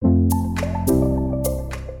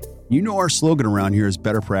You know our slogan around here is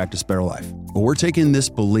better practice, better life. But we're taking this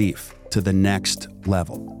belief to the next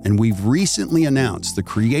level. And we've recently announced the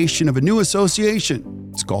creation of a new association.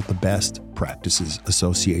 It's called the Best Practices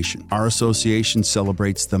Association. Our association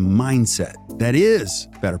celebrates the mindset that is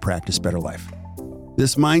better practice, better life.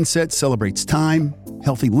 This mindset celebrates time,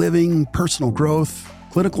 healthy living, personal growth,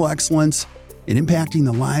 clinical excellence, and impacting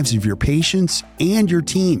the lives of your patients and your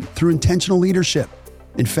team through intentional leadership.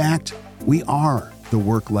 In fact, we are the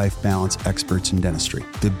work-life balance experts in dentistry.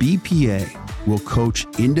 The BPA will coach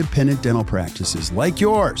independent dental practices like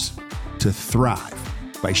yours to thrive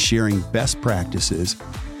by sharing best practices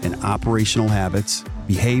and operational habits,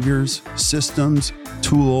 behaviors, systems,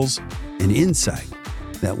 tools, and insight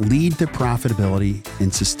that lead to profitability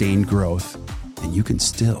and sustained growth, and you can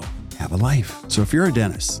still have a life. So if you're a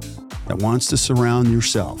dentist that wants to surround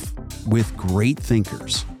yourself with great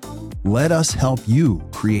thinkers, let us help you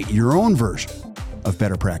create your own version of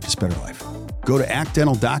better practice, better life. Go to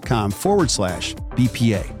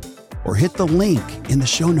actdental.com/BPA or hit the link in the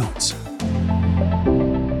show notes.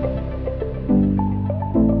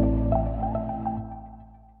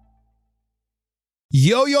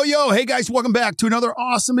 Yo, yo, yo. Hey guys, welcome back to another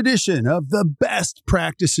awesome edition of the Best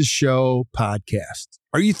Practices Show podcast.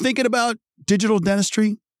 Are you thinking about digital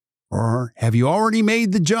dentistry, or have you already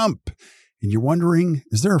made the jump and you're wondering,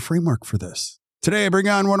 is there a framework for this? Today, I bring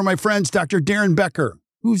on one of my friends, Dr. Daren Becker,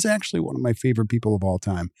 who's actually one of my favorite people of all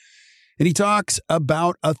time. And he talks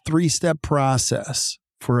about a 3-step process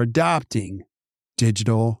for adopting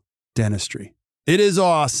digital dentistry. It is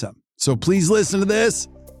awesome. So please listen to this.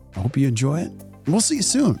 I hope you enjoy it. And we'll see you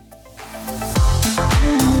soon.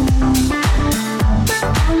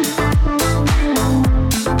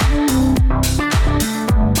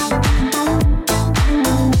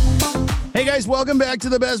 Hey guys, welcome back to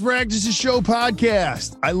the Best Practices Show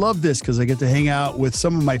podcast. I love this because I get to hang out with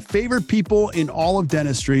some of my favorite people in all of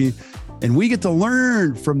dentistry, and we get to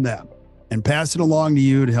learn from them and pass it along to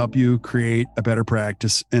you to help you create a better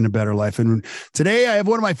practice and a better life. And today I have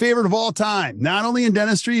one of my favorite of all time, not only in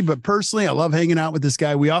dentistry, but personally, I love hanging out with this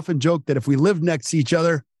guy. We often joke that if we lived next to each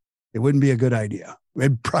other, it wouldn't be a good idea.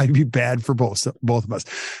 It'd probably be bad for both of us.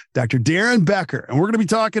 Dr. Daren Becker, and we're going to be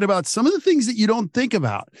talking about some of the things that you don't think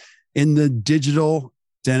about in the digital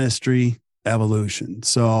dentistry evolution.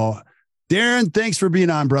 So, Daren, thanks for being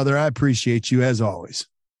on, brother. I appreciate you as always.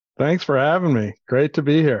 Thanks for having me. Great to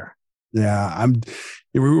be here. Yeah,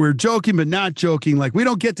 we're joking, but not joking. Like, we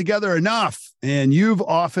don't get together enough. And you've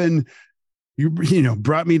often,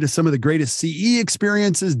 brought me to some of the greatest CE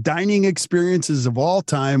experiences, dining experiences of all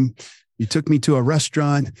time. You took me to a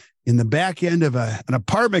restaurant in the back end of an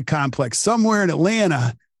apartment complex somewhere in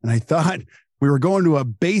Atlanta. And I thought we were going to a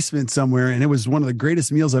basement somewhere, and it was one of the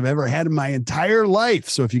greatest meals I've ever had in my entire life.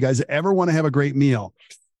 So if you guys ever want to have a great meal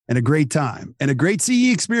and a great time and a great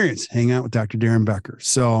CE experience, hang out with Dr. Daren Becker.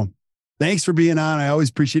 So thanks for being on. I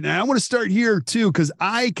always appreciate it. And I want to start here too, because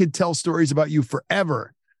I could tell stories about you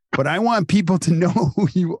forever, but I want people to know who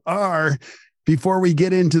you are before we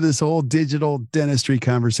get into this whole digital dentistry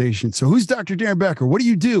conversation. So who's Dr. Daren Becker? What do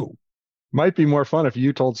you do? Might be more fun if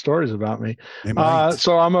you told stories about me.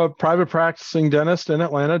 So I'm a private practicing dentist in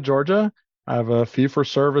Atlanta, Georgia. I have a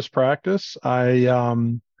fee-for-service practice.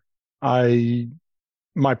 My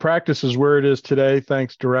practice is where it is today,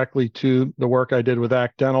 thanks directly to the work I did with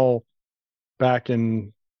Act Dental back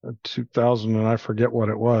in 2000, and I forget what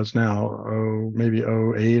it was now, maybe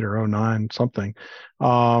 08 or 09, something,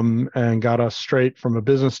 and got us straight from a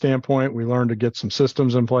business standpoint. We learned to get some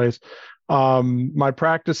systems in place. My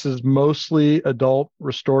practice is mostly adult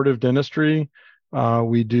restorative dentistry.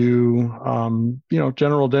 We do,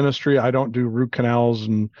 general dentistry. I don't do root canals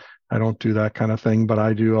and I don't do that kind of thing, but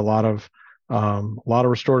I do a lot of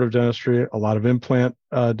restorative dentistry, a lot of implant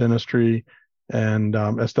dentistry, and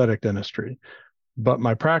aesthetic dentistry. But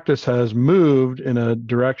my practice has moved in a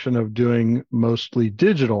direction of doing mostly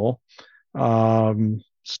digital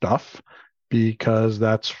stuff because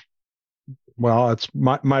it's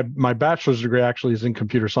my bachelor's degree actually is in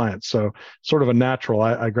computer science. So sort of a natural.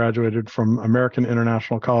 I graduated from American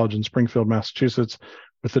International College in Springfield, Massachusetts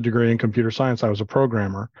with a degree in computer science. I was a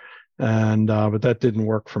programmer, and but that didn't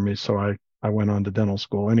work for me. So I went on to dental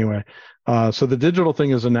school anyway. So the digital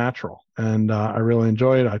thing is a natural, and I really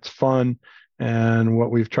enjoy it. It's fun. And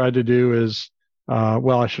what we've tried to do is,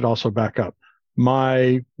 I should also back up.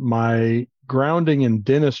 My grounding in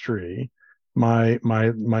dentistry, my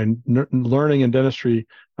learning in dentistry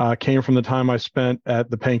came from the time I spent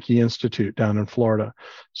at the Pankey Institute down in Florida.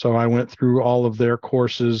 So I went through all of their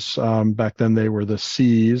courses. Back then they were the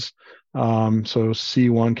C's. So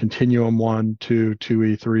C1, Continuum 1, 2,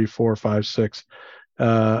 2E, 3, 4, 5, 6.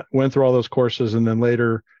 went through all those courses, and then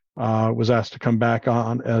later was asked to come back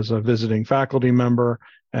on as a visiting faculty member.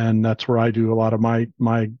 And that's where I do a lot of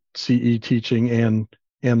my CE teaching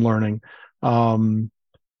and learning.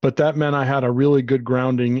 But that meant I had a really good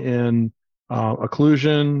grounding in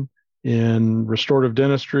occlusion, in restorative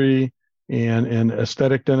dentistry, and in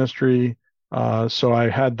aesthetic dentistry. So I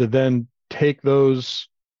had to then take those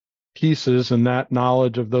pieces and that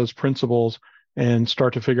knowledge of those principles and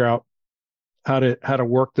start to figure out how to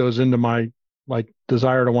work those into my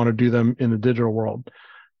desire to want to do them in the digital world.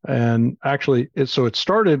 And actually, it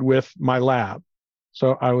started with my lab.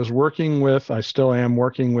 So I still am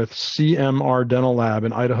working with CMR Dental Lab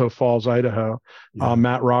in Idaho Falls, Idaho. Yeah.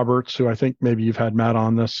 Matt Roberts, who I think maybe you've had Matt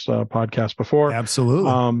on this podcast before.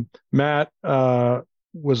 Absolutely. Matt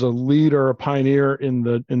was a leader, a pioneer in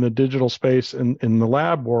the digital space in the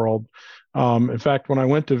lab world. In fact, when I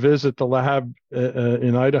went to visit the lab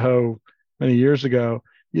in Idaho many years ago,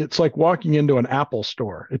 it's like walking into an Apple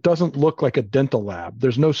store. It doesn't look like a dental lab.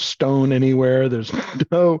 There's no stone anywhere. There's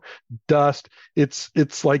no dust.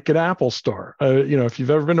 It's like an Apple store. If you've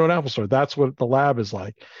ever been to an Apple store, that's what the lab is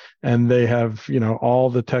like. And they have, all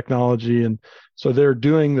the technology. And so they're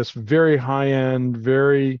doing this very high end,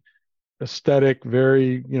 very aesthetic,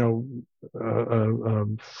 very,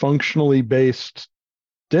 functionally based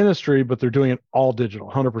dentistry, but they're doing it all digital,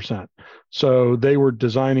 100%. So they were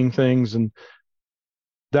designing things, and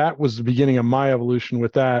that was the beginning of my evolution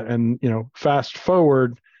with that. And, fast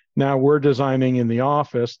forward, now we're designing in the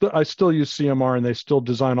office. I still use CMR and they still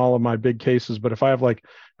design all of my big cases. But if I have I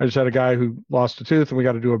just had a guy who lost a tooth and we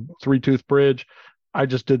got to do a 3-tooth bridge, I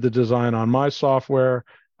just did the design on my software.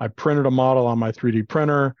 I printed a model on my 3D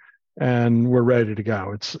printer and we're ready to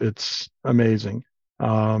go. It's amazing.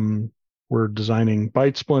 We're designing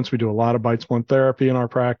bite splints. We do a lot of bite splint therapy in our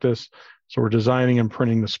practice. So we're designing and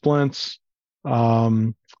printing the splints.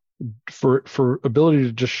 For ability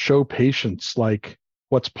to just show patients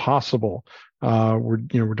what's possible. We're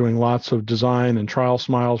doing lots of design and trial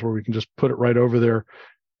smiles where we can just put it right over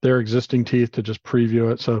their existing teeth to just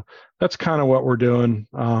preview it. So that's kind of what we're doing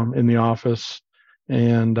in the office.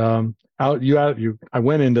 And I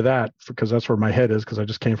went into that because that's where my head is because I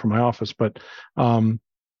just came from my office. But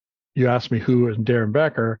you asked me who is Daren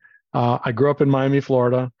Becker. I grew up in Miami,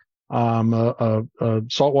 Florida. A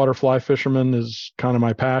saltwater fly fisherman is kind of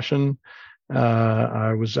my passion.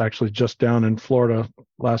 I was actually just down in Florida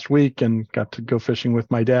last week and got to go fishing with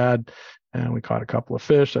my dad, and we caught a couple of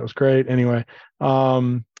fish. That was great. Anyway,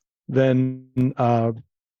 then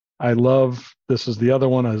this is the other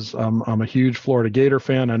one, I'm a huge Florida Gator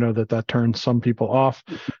fan. I know that turns some people off,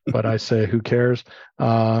 but I say, who cares?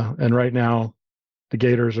 And right now the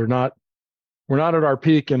Gators we're not at our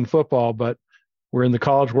peak in football, but we're in the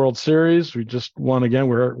College World Series. We just won again.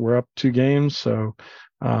 We're up 2 games, so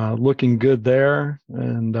looking good there.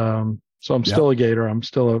 And so I'm still a Gator. I'm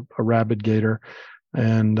still a rabid Gator.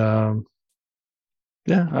 And I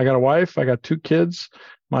got a wife. I got 2 kids.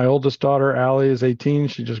 My oldest daughter, Allie, is 18.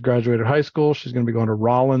 She just graduated high school. She's going to be going to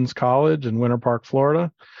Rollins College in Winter Park,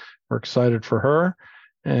 Florida. We're excited for her.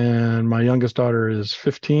 And my youngest daughter is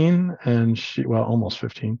 15, and almost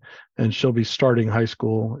 15, and she'll be starting high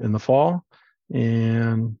school in the fall.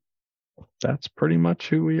 And that's pretty much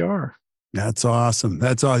who we are. That's awesome.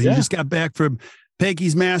 That's awesome. Yeah. You just got back from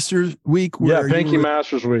Panky's Masters Week. Panky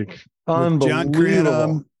Masters Week. Unbelievable. John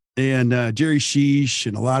Cranham and Jerry Sheesh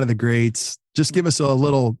and a lot of the greats. Just give us a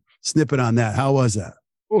little snippet on that. How was that?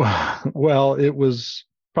 Well, it was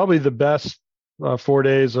probably the best 4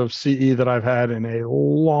 days of CE that I've had in a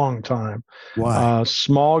long time. Wow.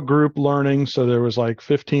 Small group learning. So there was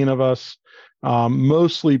 15 of us.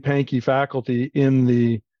 Mostly Panky faculty in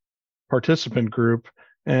the participant group,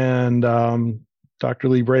 and Dr.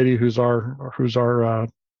 Lee Brady, who's our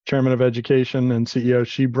chairman of education and CEO,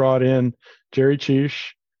 she brought in Jerry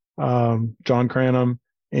Cheesh, John Cranham,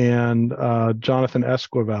 and Jonathan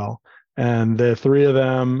Esquivel, and the 3 of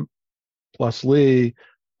them plus Lee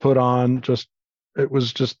put on it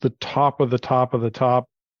was just the top of the top of the top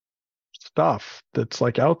stuff that's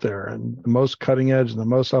out there, and the most cutting edge and the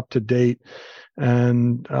most up to date.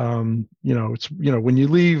 And it's when you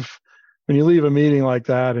leave a meeting like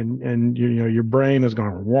that, and your brain is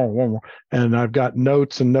going whoa, whoa, whoa. And I've got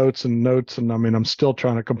notes and notes and notes, and I'm still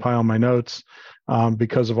trying to compile my notes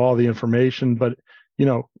because of all the information. But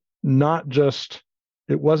it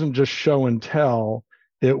wasn't just show and tell.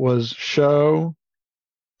 It was show,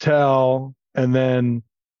 tell, and then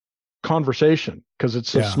conversation, because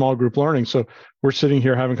it's a small group learning. So we're sitting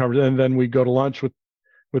here having conversation, and then we go to lunch with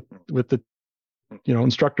the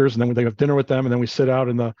instructors, and then they have dinner with them, and then we sit out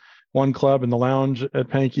in the one club in the lounge at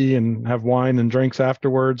Pankey and have wine and drinks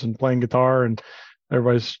afterwards and playing guitar, and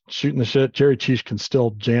everybody's shooting the shit. Jerry Cheesh can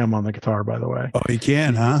still jam on the guitar, by the way. Oh, he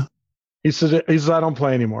can, huh? He says, I don't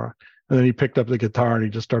play anymore. And then he picked up the guitar and he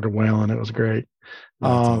just started wailing. It was great.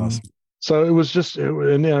 That's awesome. So it was just,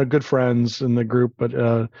 and good friends in the group,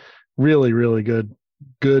 but really, really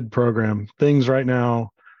good program. Things right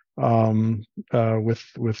now with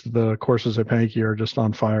the courses at Pankey are just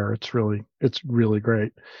on fire. It's really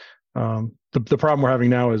great. The problem we're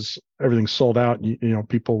having now is everything's sold out. You know,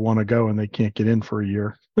 people want to go and they can't get in for a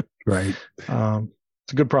year. Right. It's a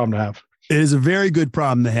good problem to have. It is a very good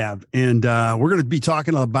problem to have. And we're going to be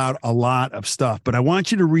talking about a lot of stuff, but I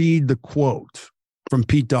want you to read the quote from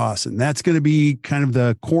Pete Dawson. That's going to be kind of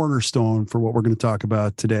the cornerstone for what we're going to talk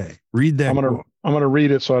about today. Read that. I'm going to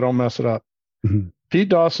read it so I don't mess it up. Mm-hmm. Pete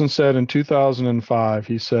Dawson said in 2005,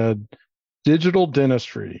 he said, digital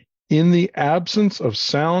dentistry, in the absence of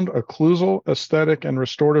sound, occlusal, aesthetic, and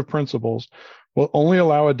restorative principles, will only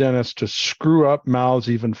allow a dentist to screw up mouths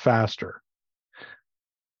even faster.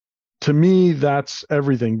 To me, that's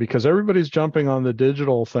everything, because everybody's jumping on the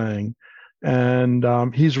digital thing,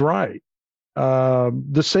 and he's right.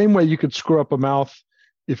 The same way you could screw up a mouth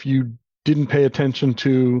if you didn't pay attention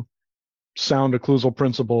to sound occlusal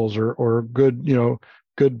principles or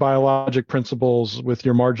good biologic principles with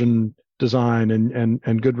your margin design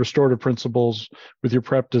and good restorative principles with your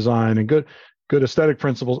prep design and good aesthetic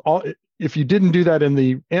principles. If you didn't do that in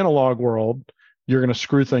the analog world, you're going to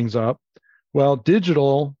screw things up. Well,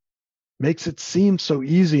 digital makes it seem so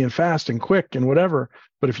easy and fast and quick and whatever.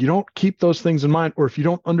 But if you don't keep those things in mind, or if you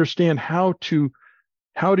don't understand how to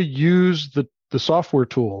use the software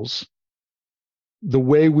tools the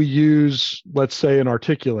way we use, let's say, an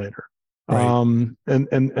articulator. Right.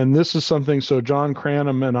 And this is something, so John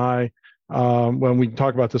Cranham and I, when we can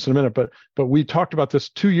talk about this in a minute, but we talked about this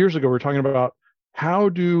 2 years ago. We're talking about how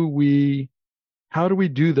do we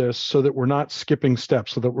do this so that we're not skipping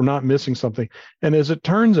steps, so that we're not missing something. And as it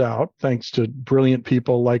turns out, thanks to brilliant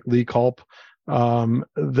people like Lee Culp,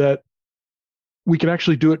 that we can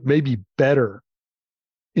actually do it maybe better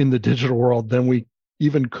in the digital world than we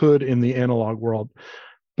even could in the analog world.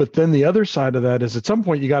 But then the other side of that is, at some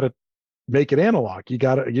point you got to make it analog.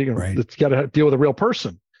 It's got to deal with a real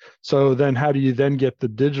person. So then how do you then get the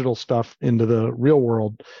digital stuff into the real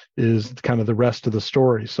world is kind of the rest of the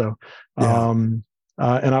story. So, yeah.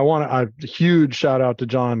 And I want a huge shout out to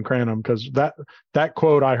John Cranham, because that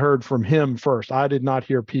quote I heard from him first. I did not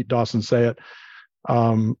hear Pete Dawson say it.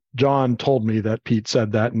 John told me that Pete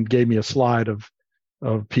said that and gave me a slide of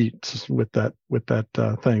Pete with that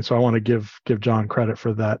thing. So I want to give John credit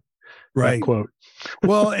for that, right, that quote.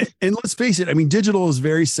 Well, and let's face it. I mean, digital is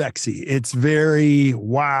very sexy. It's very,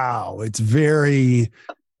 wow. It's very,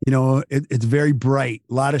 it's very bright,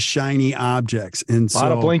 a lot of shiny objects. And so a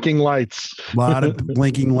lot of blinking lights.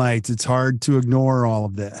 It's hard to ignore all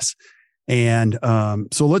of this. And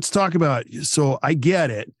so let's talk about, so I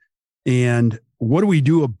get it. And what do we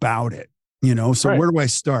do about it? So right. Where do I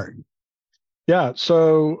start? Yeah.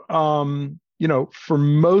 So, for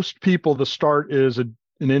most people, the start is an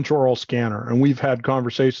intraoral scanner. And we've had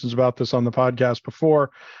conversations about this on the podcast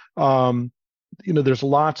before. There's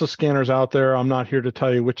lots of scanners out there. I'm not here to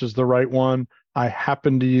tell you which is the right one. I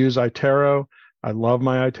happen to use iTero. I love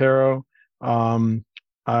my iTero.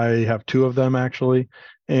 I have two of them actually.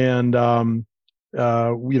 And,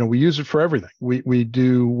 we use it for everything. We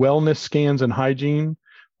do wellness scans and hygiene.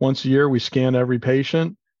 Once a year, we scan every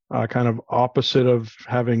patient, kind of opposite of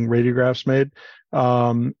having radiographs made.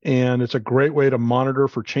 And it's a great way to monitor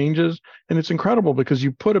for changes. And it's incredible because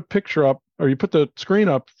you put a picture up, or you put the screen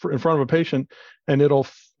up in front of a patient, and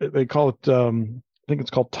they call it, I think it's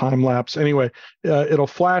called time lapse. Anyway, it'll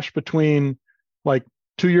flash between like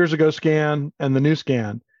 2 years ago scan and the new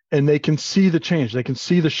scan. And they can see the change. They can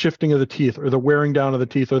see the shifting of the teeth, or the wearing down of the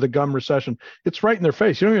teeth, or the gum recession. It's right in their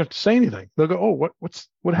face. You don't even have to say anything. They'll go, "Oh,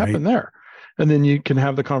 what happened there?" And then you can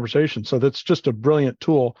have the conversation. So that's just a brilliant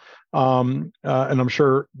tool. And I'm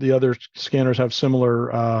sure the other scanners have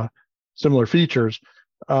similar features.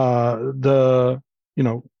 The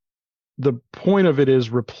point of it is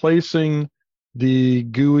replacing the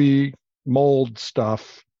gooey mold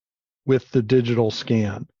stuff with the digital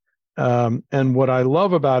scan. And what I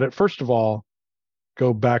love about it, first of all,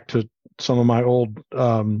 go back to some of my old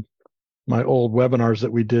webinars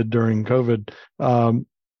that we did during COVID.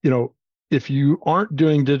 If you aren't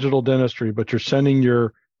doing digital dentistry, but you're sending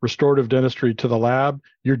your restorative dentistry to the lab,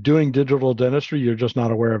 you're doing digital dentistry, you're just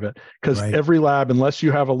not aware of it. Because right. Every lab, unless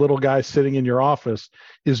you have a little guy sitting in your office,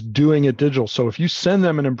 is doing it digital. So if you send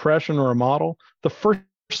them an impression or a model, the first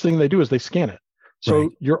thing they do is they scan it. So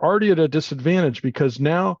Right. you're already at a disadvantage because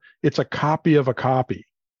now it's a copy of a copy,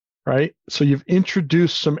 right? So you've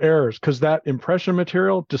introduced some errors because that impression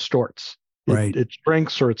material distorts. Right. It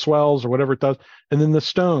shrinks or it swells or whatever it does. And then the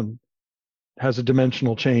stone has a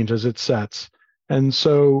dimensional change as it sets. And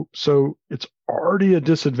so it's already a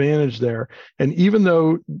disadvantage there. And even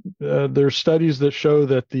though there's studies that show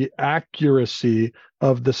that the accuracy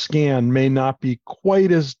of the scan may not be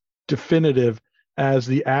quite as definitive as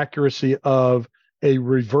the accuracy of a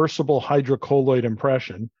reversible hydrocolloid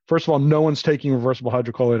impression. First of all, no one's taking reversible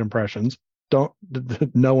hydrocolloid impressions.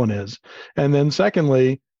 No one is. And then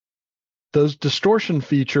secondly, those distortion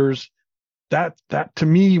features, that to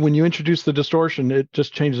me, when you introduce the distortion, it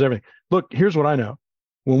just changes everything. Look, here's what I know.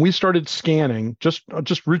 When we started scanning, just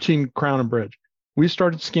routine crown and bridge, we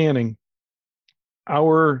started scanning,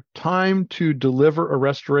 our time to deliver a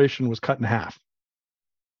restoration was cut in half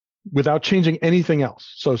without changing anything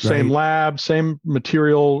else. So same Right. lab, same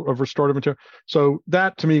material of restorative material. So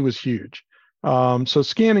that to me was huge. So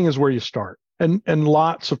scanning is where you start. And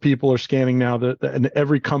lots of people are scanning now, and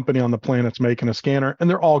every company on the planet's making a scanner, and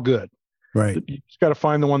they're all good. Right. You just got to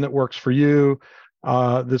find the one that works for you.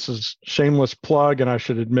 This is shameless plug, and I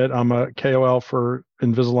should admit I'm a KOL for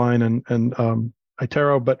Invisalign and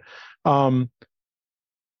iTero. But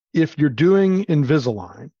if you're doing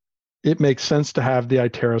Invisalign, it makes sense to have the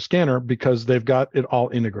iTero scanner because they've got it all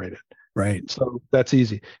integrated. Right. So that's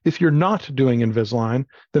easy. If you're not doing Invisalign,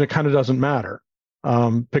 then it kind of doesn't matter.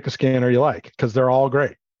 Pick a scanner you like because they're all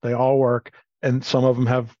great. They all work, and some of them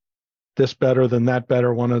have this better than that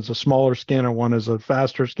better. One is a smaller scanner, one is a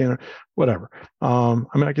faster scanner, whatever. I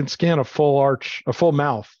mean, I can scan a full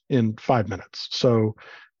mouth in 5 minutes. So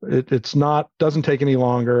doesn't take any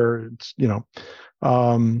longer. It's,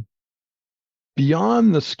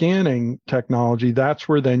 beyond the scanning technology, that's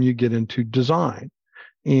where then you get into design.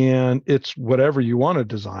 And it's whatever you want to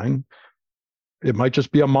design. It might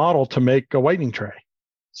just be a model to make a whitening tray.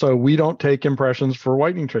 So we don't take impressions for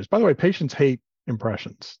whitening trays. By the way, patients hate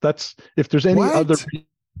impressions. That's, if there's any other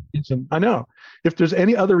reason, I know, if there's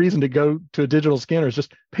any other reason to go to a digital scanner, it's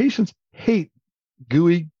just patients hate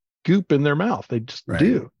gooey goop in their mouth. They just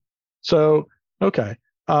do. So, okay.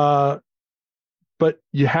 But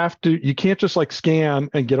you can't just like scan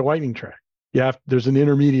and get a whitening tray. There's an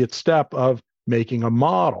intermediate step of making a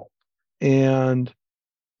model. And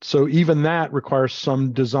so even that requires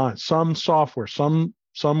some design, some software, some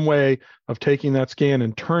way of taking that scan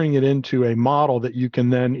and turning it into a model that you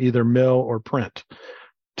can then either mill or print.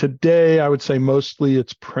 Today, I would say mostly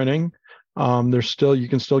it's printing. You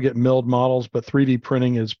can still get milled models, but 3D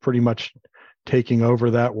printing is pretty much taking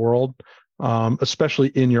over that world, especially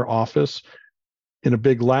in your office. In a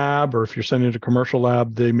big lab, or if you're sending it to a commercial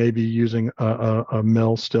lab, they may be using a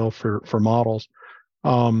mill still for models.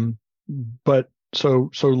 But so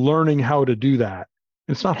learning how to do that,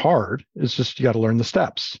 it's not hard. It's just you got to learn the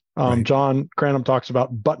steps. John Cranham talks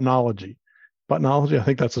about buttonology. Buttonology, I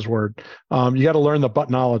think that's his word. You got to learn the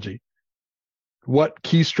buttonology. What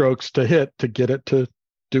keystrokes to hit to get it to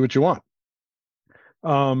do what you want.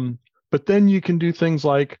 But then you can do things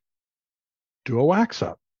like do a wax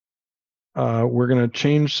up. We're going to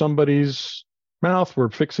change somebody's mouth. We're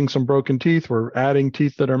fixing some broken teeth. We're adding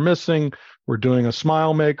teeth that are missing. We're doing a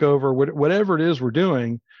smile makeover. Whatever it is we're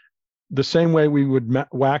doing, the same way we would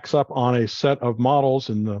wax up on a set of models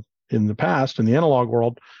in the past, in the analog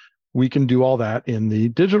world, we can do all that in the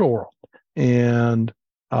digital world. And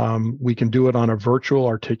we can do it on a virtual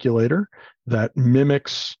articulator that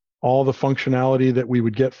mimics all the functionality that we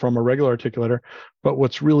would get from a regular articulator. But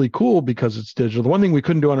what's really cool, because it's digital, the one thing we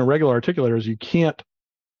couldn't do on a regular articulator is you can't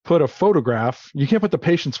put a photograph, you can't put the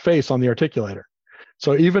patient's face on the articulator.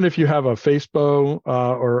 So even if you have a FaceBow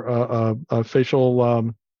or a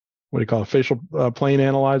facial, facial plane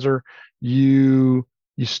analyzer, you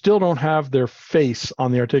still don't have their face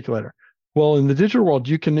on the articulator. Well, in the digital world,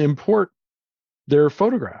 you can import their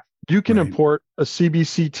photograph. You can import a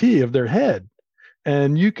CBCT of their head,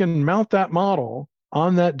 and you can mount that model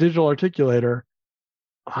on that digital articulator,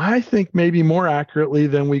 I think maybe more accurately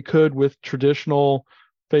than we could with traditional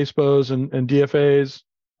FaceBows and DFAs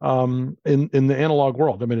in the analog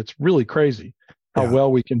world. I mean, it's really crazy how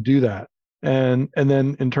well we can do that. And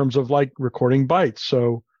then in terms of like recording bites.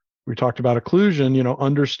 So we talked about occlusion,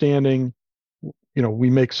 understanding, we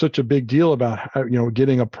make such a big deal about how,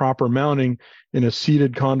 getting a proper mounting in a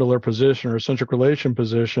seated condylar position or a centric relation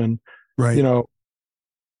position.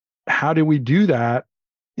 How do we do that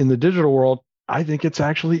in the digital world? I think it's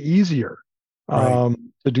actually easier to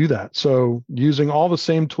do that. So using all the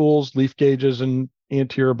same tools, leaf gauges and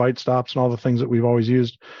anterior bite stops and all the things that we've always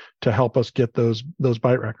used to help us get those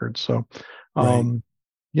bite records. So Right.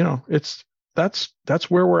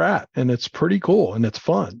 That's where we're at, and it's pretty cool and it's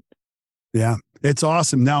fun. Yeah, it's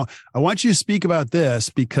awesome. Now, I want you to speak about this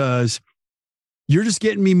because you're just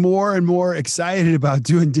getting me more and more excited about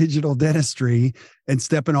doing digital dentistry and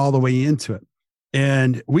stepping all the way into it.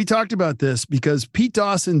 And we talked about this because Pete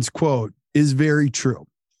Dawson's quote is very true.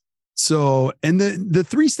 So, and the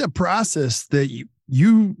three-step process that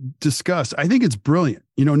you discussed, I think it's brilliant.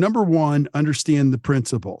 Number one, understand the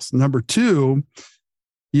principles. Number two,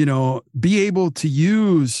 be able to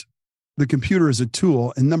use the computer as a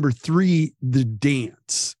tool. And number three, the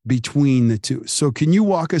dance between the two. So can you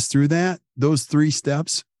walk us through those three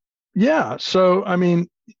steps? Yeah. So,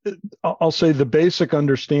 I'll say the basic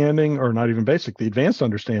understanding, or not even basic, the advanced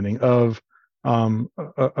understanding of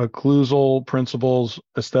occlusal principles,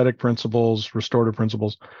 aesthetic principles, restorative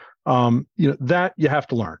principles, that you have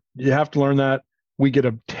to learn. You have to learn that. We get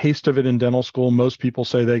a taste of it in dental school. Most people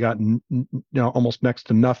say they got almost next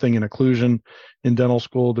to nothing in occlusion in dental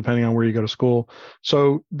school, depending on where you go to school.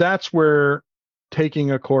 So that's where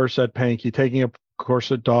taking a course at Pankey, taking a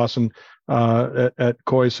course at Dawson, at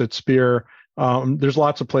Coyce, at Spear, there's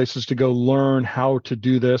lots of places to go learn how to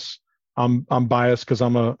do this. I'm biased because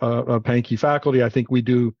I'm a Pankey faculty. I think we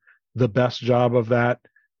do the best job of that.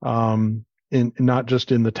 In not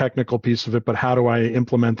just in the technical piece of it, but how do I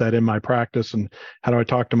implement that in my practice, and how do I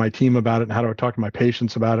talk to my team about it, and how do I talk to my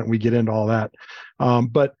patients about it? And we get into all that.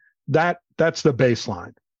 But that's the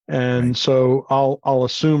baseline. And right. So I'll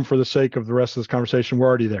assume for the sake of the rest of this conversation, we're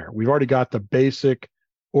already there. We've already got the basic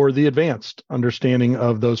or the advanced understanding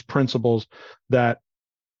of those principles that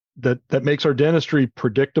makes our dentistry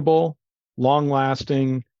predictable, long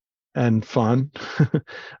lasting, and fun.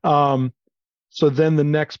 So then the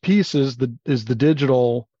next piece is the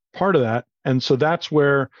digital part of that. And so that's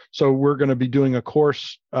where, we're going to be doing a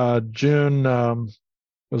course, June,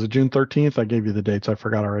 was it June 13th? I gave you the dates. I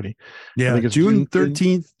forgot already. Yeah. I think it's June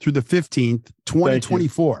 13th through the 15th,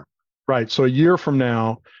 2024. Right. So a year from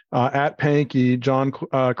now, at Pankey, John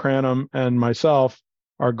Cranham and myself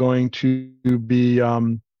are going to be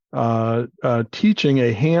teaching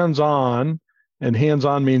a hands-on, and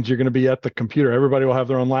hands-on means you're going to be at the computer. Everybody will have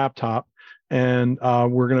their own laptop. And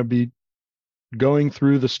we're going to be going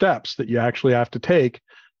through the steps that you actually have to take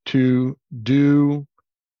to do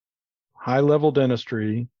high-level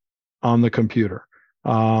dentistry on the computer.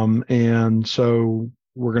 And so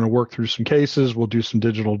we're going to work through some cases. We'll do some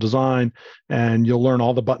digital design, and you'll learn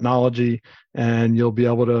all the buttonology, and you'll be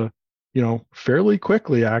able to, fairly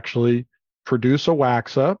quickly actually produce a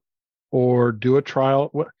wax up or do a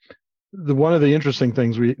trial. One of the interesting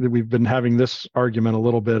things we've been having this argument a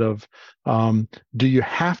little bit of, do you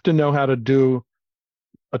have to know how to do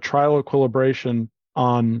a trial equilibration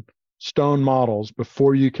on stone models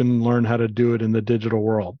before you can learn how to do it in the digital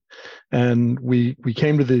world? And we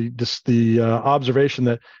came to the observation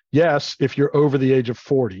that yes, if you're over the age of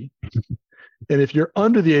 40, and if you're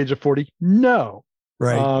under the age of 40, no,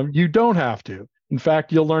 right, you don't have to. In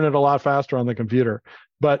fact, you'll learn it a lot faster on the computer.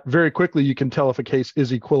 But very quickly, you can tell if a case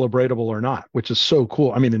is equilibratable or not, which is so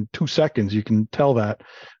cool. In 2 seconds, you can tell that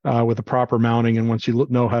with the proper mounting, and once you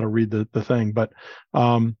know how to read the thing. But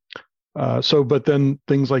but then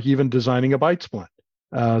things like even designing a bite splint.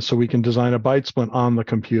 So we can design a bite splint on the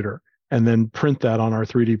computer and then print that on our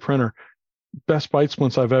 3D printer. Best bite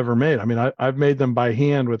splints I've ever made. I've made them by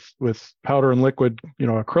hand with powder and liquid,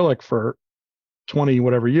 acrylic for 20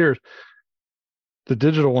 whatever years. The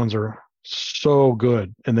digital ones are so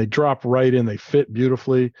good, and they drop right in. They fit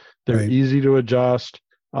beautifully. They're right. Easy to adjust.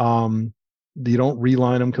 You don't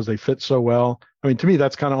reline them because they fit so well. To me,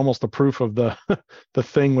 that's kind of almost the proof of the the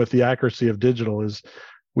thing with the accuracy of digital is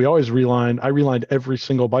we always reline. I relined every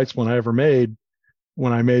single bite splint I ever made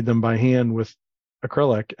when I made them by hand with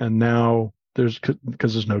acrylic, and now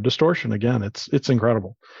because there's no distortion. Again, it's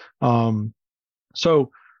incredible.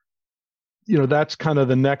 So that's kind of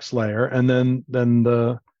the next layer, and then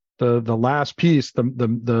the last piece,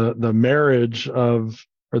 the marriage of,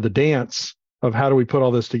 or the dance of how do we put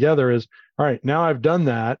all this together is, all right, now I've done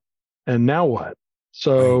that, and now what?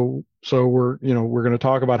 So we're going to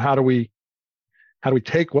talk about how do we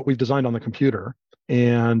take what we've designed on the computer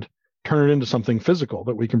and turn it into something physical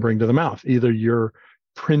that we can bring to the mouth. Either you're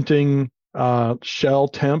printing shell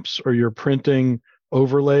temps, or you're printing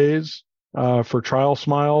overlays for trial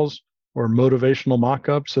smiles, or motivational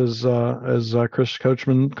mock-ups, as Chris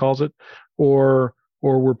Coachman calls it, or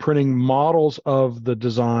we're printing models of the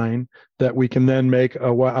design that we can then make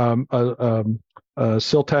a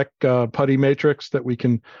Siltec putty matrix that we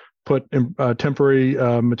can put in temporary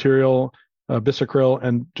material, bisacryl,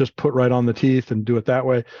 and just put right on the teeth and do it that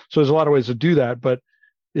way. So there's a lot of ways to do that, but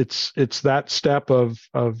it's that step of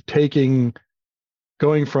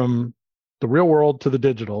going from the real world to the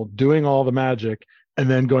digital, doing all the magic, and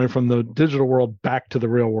then going from the digital world back to the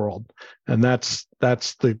real world. And that's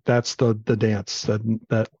the dance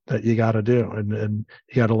that you got to do, and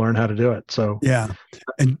you got to learn how to do it. So yeah.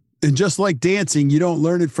 And just like dancing, you don't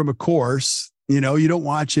learn it from a course, you don't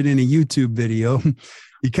watch it in a YouTube video.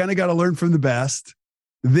 You kind of got to learn from the best.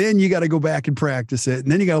 Then you got to go back and practice it.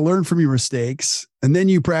 And then you got to learn from your mistakes. And then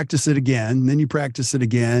you practice it again. And then you practice it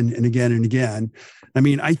again and again and again. I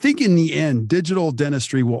mean, I think in the end, digital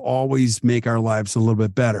dentistry will always make our lives a little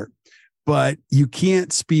bit better, but you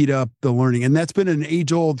can't speed up the learning. And that's been an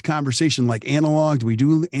age-old conversation, like analog. Do we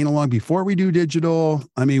do analog before we do digital?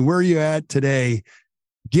 I mean, where are you at today,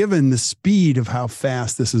 given the speed of how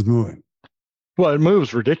fast this is moving? Well, it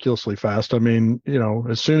moves ridiculously fast. I mean,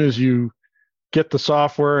 as soon as you get the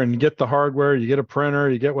software and get the hardware, you get a printer,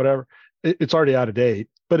 you get whatever, it's already out of date,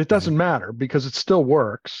 but it doesn't matter because it still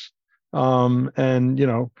works.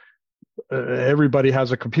 Everybody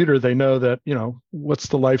has a computer. They know that, what's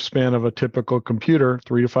the lifespan of a typical computer?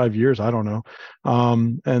 3 to 5 years. I don't know.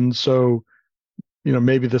 And so,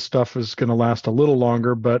 maybe this stuff is going to last a little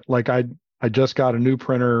longer, but like I just got a new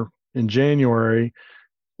printer in January.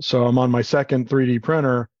 So I'm on my second 3D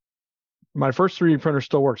printer. My first 3D printer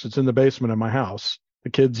still works. It's in the basement of my house. The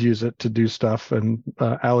kids use it to do stuff. And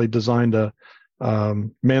Allie designed a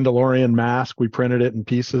Mandalorian mask. We printed it in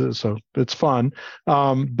pieces, so it's fun.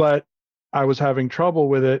 But I was having trouble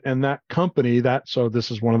with it, and that company so this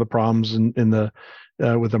is one of the problems in the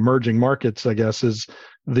with emerging markets, I guess, is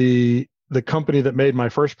the company that made my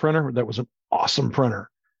first printer, that was an awesome printer,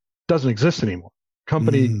 doesn't exist anymore.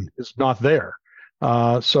 Company is not there.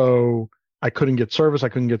 So I couldn't get service, I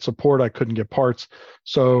couldn't get support, I couldn't get parts.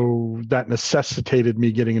 So that necessitated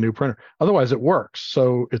me getting a new printer. Otherwise, it works.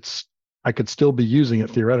 So I could still be using it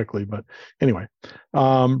theoretically. But anyway,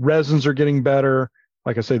 resins are getting better.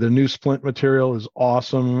 Like I say, the new splint material is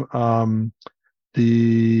awesome.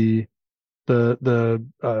 The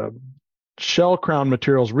shell crown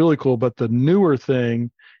material is really cool, but the newer thing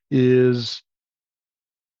is,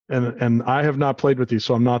 and I have not played with these,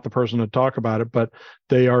 so I'm not the person to talk about it, but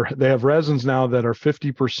they have resins now that are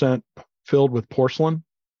 50% filled with porcelain,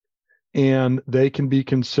 and they can be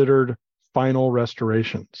considered final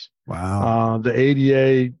restorations. Wow. The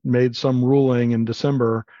ADA made some ruling in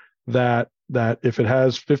December that if it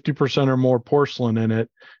has 50% or more porcelain in it,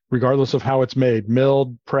 regardless of how it's made,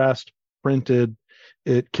 milled, pressed, printed,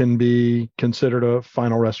 it can be considered a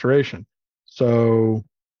final restoration. So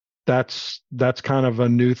that's kind of a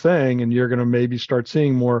new thing, and you're going to maybe start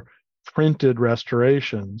seeing more printed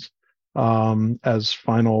restorations as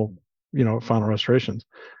final restorations.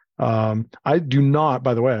 I do not,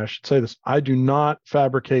 by the way, I should say this, I do not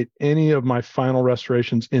fabricate any of my final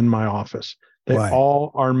restorations in my office. They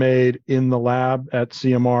all are made in the lab at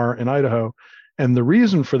CMR in Idaho. And the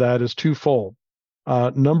reason for that is twofold.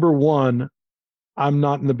 Number one, I'm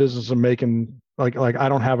not in the business of making, like I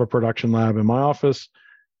don't have a production lab in my office.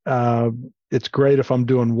 It's great if I'm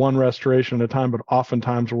doing one restoration at a time, but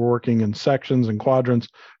oftentimes we're working in sections and quadrants,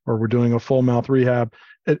 or we're doing a full mouth rehab.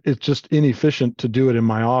 It's just inefficient to do it in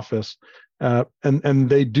my office. And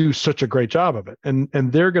they do such a great job of it. And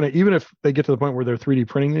they're going to, even if they get to the point where they're 3D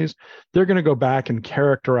printing these, they're going to go back and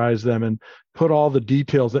characterize them and put all the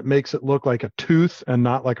details that makes it look like a tooth and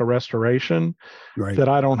not like a restoration, that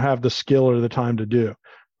I don't have the skill or the time to do.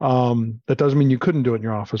 That doesn't mean you couldn't do it in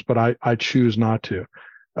your office, but I choose not to.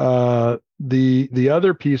 The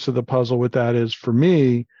other piece of the puzzle with that is, for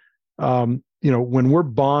me, when we're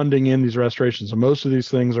bonding in these restorations, and most of these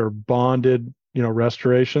things are bonded,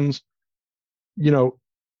 restorations,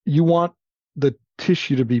 you want the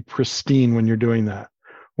tissue to be pristine when you're doing that.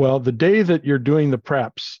 Well, the day that you're doing the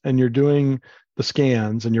preps and you're doing the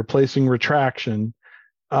scans and you're placing retraction,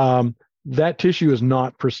 that tissue is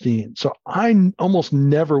not pristine. So I almost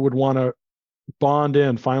never would want to bond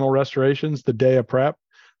in final restorations the day of prep.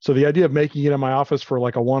 So the idea of making it in my office for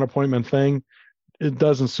like a one appointment thing, it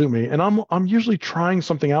doesn't suit me. And I'm usually trying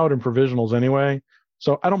something out in provisionals anyway.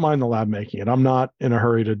 So I don't mind the lab making it. I'm not in a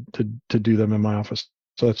hurry to do them in my office.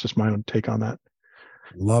 So that's just my own take on that.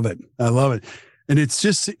 Love it. I love it. And it's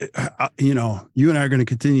just, you and I are going to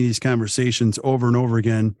continue these conversations over and over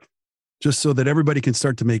again, just so that everybody can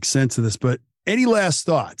start to make sense of this. But any last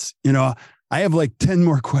thoughts? I have like 10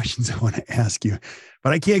 more questions I want to ask you,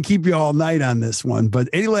 but I can't keep you all night on this one. But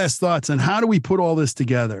any last thoughts on how do we put all this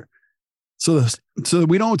together so that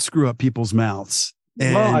we don't screw up people's mouths?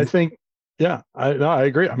 And well, I think, yeah, I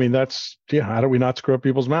agree. I mean, how do we not screw up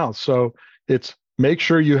people's mouths? So it's make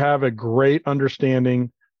sure you have a great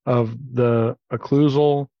understanding of the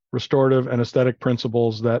occlusal, restorative, and aesthetic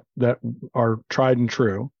principles that are tried and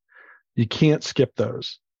true. You can't skip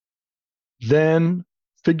those. Then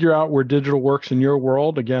figure out where digital works in your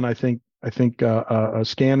world. Again, I think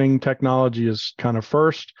scanning technology is kind of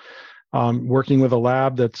first. Working with a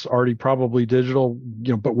lab that's already probably digital,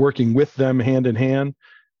 but working with them hand in hand.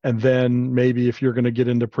 And then maybe if you're going to get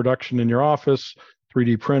into production in your office,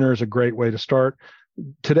 3D printer is a great way to start.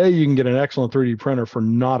 Today, you can get an excellent 3D printer for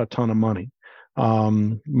not a ton of money.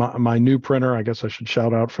 My new printer, I guess I should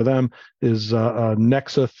shout out for them, is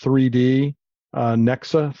Nexa 3D.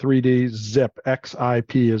 Nexa 3D Zip,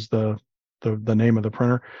 XIP is the name of the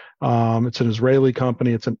printer. It's an Israeli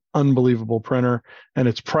company. It's an unbelievable printer, and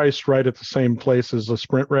it's priced right at the same place as a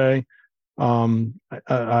Sprint Ray.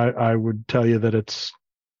 I would tell you that it's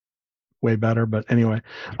way better, but anyway.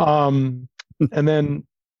 And then,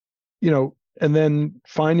 and then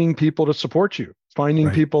finding people to support you, finding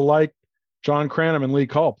people like John Cranham and Lee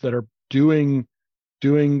Culp that are doing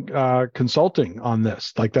consulting on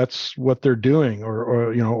this. Like that's what they're doing,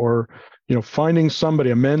 or finding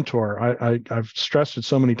somebody, a mentor. I've stressed it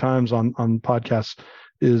so many times on podcasts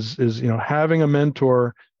is having a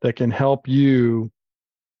mentor that can help you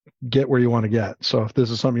get where you want to get. So if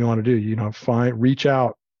this is something you want to do, reach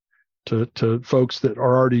out to folks that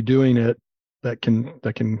are already doing it that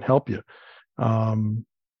can help you.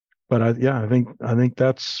 But I think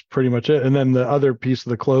that's pretty much it. And then the other piece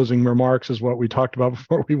of the closing remarks is what we talked about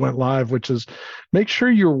before we went live, which is make sure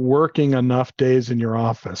you're working enough days in your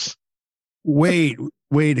office. Wait,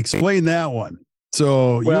 explain that one.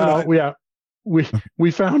 So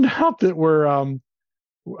we found out that we're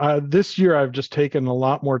this year I've just taken a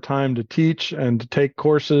lot more time to teach and to take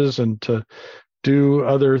courses and to do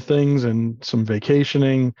other things and some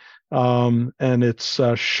vacationing, and it's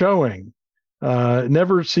showing. It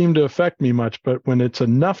never seemed to affect me much, but when it's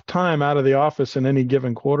enough time out of the office in any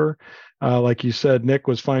given quarter, like you said, Nick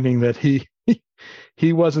was finding that he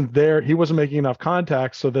wasn't there. He wasn't making enough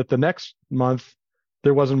contacts so that the next month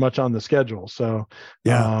there wasn't much on the schedule. So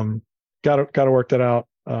got to work that out.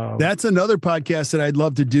 That's another podcast that I'd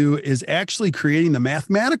love to do, is actually creating the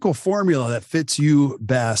mathematical formula that fits you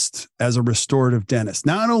best as a restorative dentist.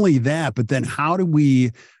 Not only that, but then how do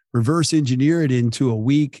we reverse engineer it into a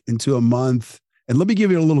week, into a month? And let me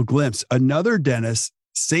give you a little glimpse. Another dentist,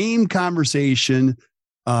 same conversation,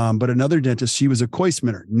 but another dentist, she was a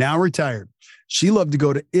Koismaner, now retired. She loved to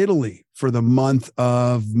go to Italy for the month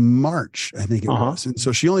of March, I think it was. And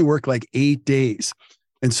so she only worked like 8 days.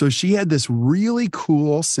 And so she had this really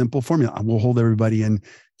cool, simple formula. We'll hold everybody in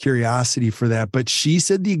curiosity for that. But she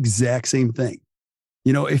said the exact same thing.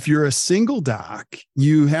 If you're a single doc,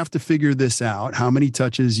 you have to figure this out, how many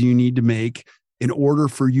touches you need to make in order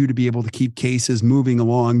for you to be able to keep cases moving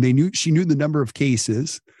along. She knew the number of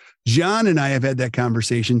cases. John and I have had that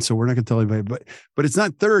conversation, so we're not going to tell anybody, but it's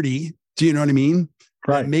not 30. Do you know what I mean?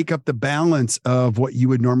 Right. That make up the balance of what you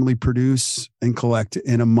would normally produce and collect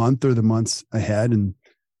in a month or the months ahead. And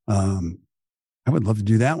I would love to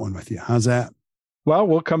do that one with you. How's that? Well,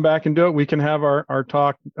 we'll come back and do it. We can have our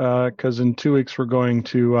talk because in 2 weeks we're going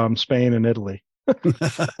to Spain and Italy.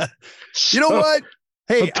 You know what?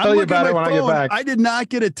 Hey, I'll tell you about it when I get back. I did not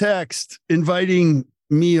get a text inviting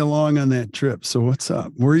me along on that trip. So what's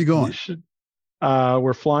up? Where are you going?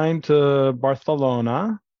 We're flying to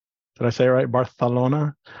Barcelona. Did I say it right?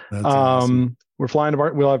 Barcelona. That's awesome. We're flying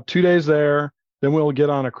to we'll have 2 days there. Then we'll get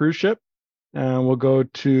on a cruise ship and we'll go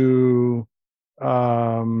to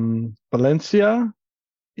Valencia,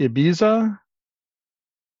 Ibiza,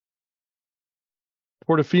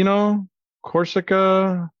 Portofino,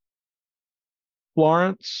 Corsica,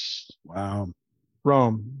 Florence. Wow.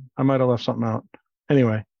 Rome. I might have left something out.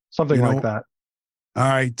 Anyway, something like that. All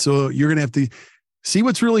right. So you're going to have to see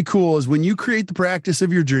what's really cool is when you create the practice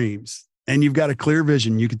of your dreams and you've got a clear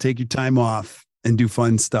vision, you can take your time off and do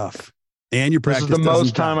fun stuff. And your practice. This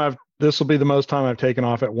will be the most time I've taken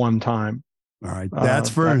off at one time. All right.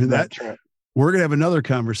 That's right. We're going to have another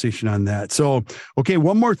conversation on that. So, okay.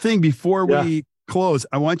 One more thing before we close.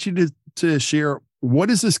 I want you to share, what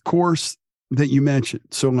is this course that you mentioned?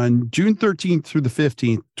 So on June 13th through the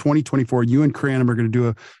 15th, 2024, you and John Cranham are going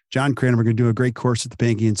to do a great course at the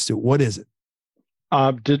Pankey Institute. What is it?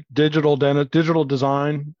 Digital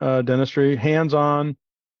design, dentistry, hands-on.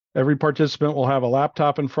 Every participant will have a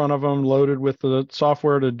laptop in front of them loaded with the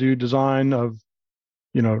software to do design of,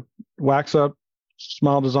 wax up,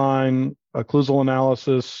 smile design, occlusal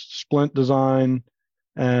analysis, splint design.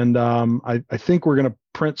 And I think we're going to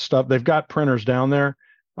print stuff. They've got printers down there.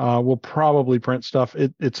 We'll probably print stuff.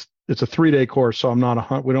 It's a 3-day course, so I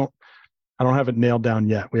don't have it nailed down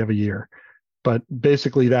yet. We have a year. but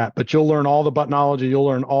basically that. But you'll learn all the buttonology. You'll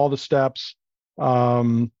learn all the steps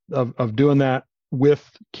of doing that with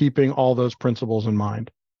keeping all those principles in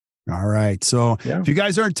mind. All right. So if you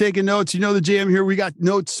guys aren't taking notes, you know the jam here. We got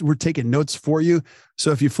notes. We're taking notes for you.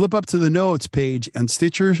 So if you flip up to the notes page on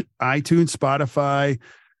Stitcher, iTunes, Spotify,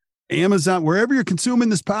 Amazon, wherever you're consuming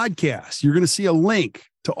this podcast, you're going to see a link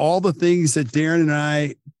to all the things that Daren and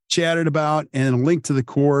I chatted about and a link to the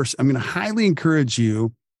course. I'm going to highly encourage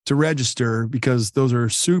you to register because those are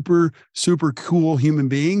super, super cool human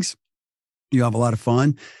beings. You have a lot of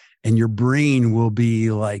fun and your brain will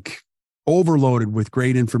be like overloaded with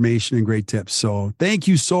great information and great tips. So thank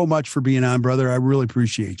you so much for being on, brother. I really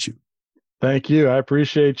appreciate you. Thank you. I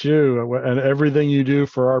appreciate you and everything you do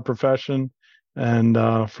for our profession and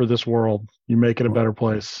for this world. You make it a better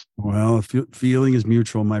place. Well, feeling is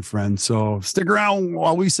mutual, my friend. So stick around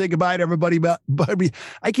while we say goodbye to everybody. But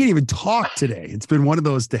I can't even talk today. It's been one of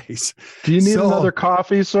those days. Do you need another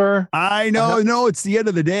coffee, sir? I know. No, it's the end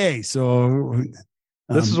of the day. So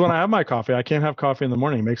this is when I have my coffee. I can't have coffee in the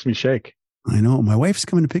morning. It makes me shake. I know. My wife's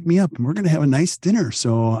coming to pick me up and we're going to have a nice dinner.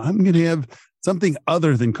 So I'm going to have something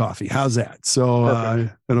other than coffee. How's that? So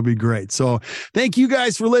it'll be great. So thank you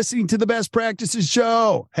guys for listening to the Best Practices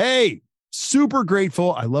Show. Hey, super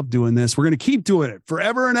grateful. I love doing this. We're going to keep doing it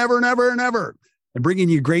forever and ever and ever and ever and bringing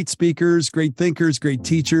you great speakers, great thinkers, great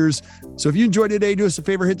teachers. So if you enjoyed today, do us a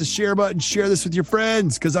favor, hit the share button, share this with your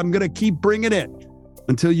friends because I'm going to keep bringing it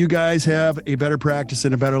until you guys have a better practice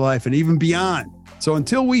and a better life and even beyond. So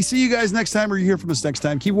until we see you guys next time or you hear from us next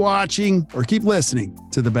time, keep watching or keep listening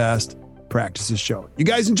to the Best Practices Show. You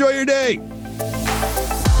guys enjoy your day.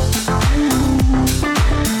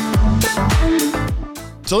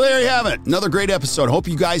 So there you have it. Another great episode. Hope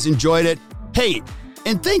you guys enjoyed it. Hey,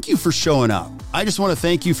 and thank you for showing up. I just want to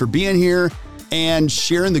thank you for being here and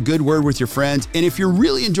sharing the good word with your friends. And if you're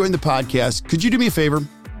really enjoying the podcast, could you do me a favor?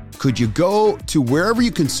 Could you go to wherever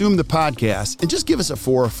you consume the podcast and just give us a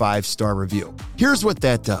 4 or 5 star review? Here's what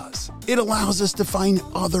that does. It allows us to find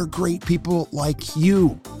other great people like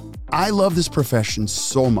you. I love this profession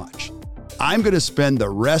so much. I'm going to spend the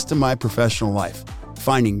rest of my professional life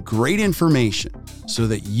finding great information so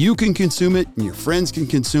that you can consume it and your friends can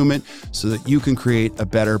consume it so that you can create a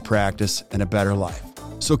better practice and a better life.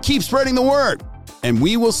 So keep spreading the word and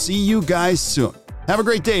we will see you guys soon. Have a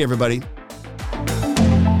great day, everybody.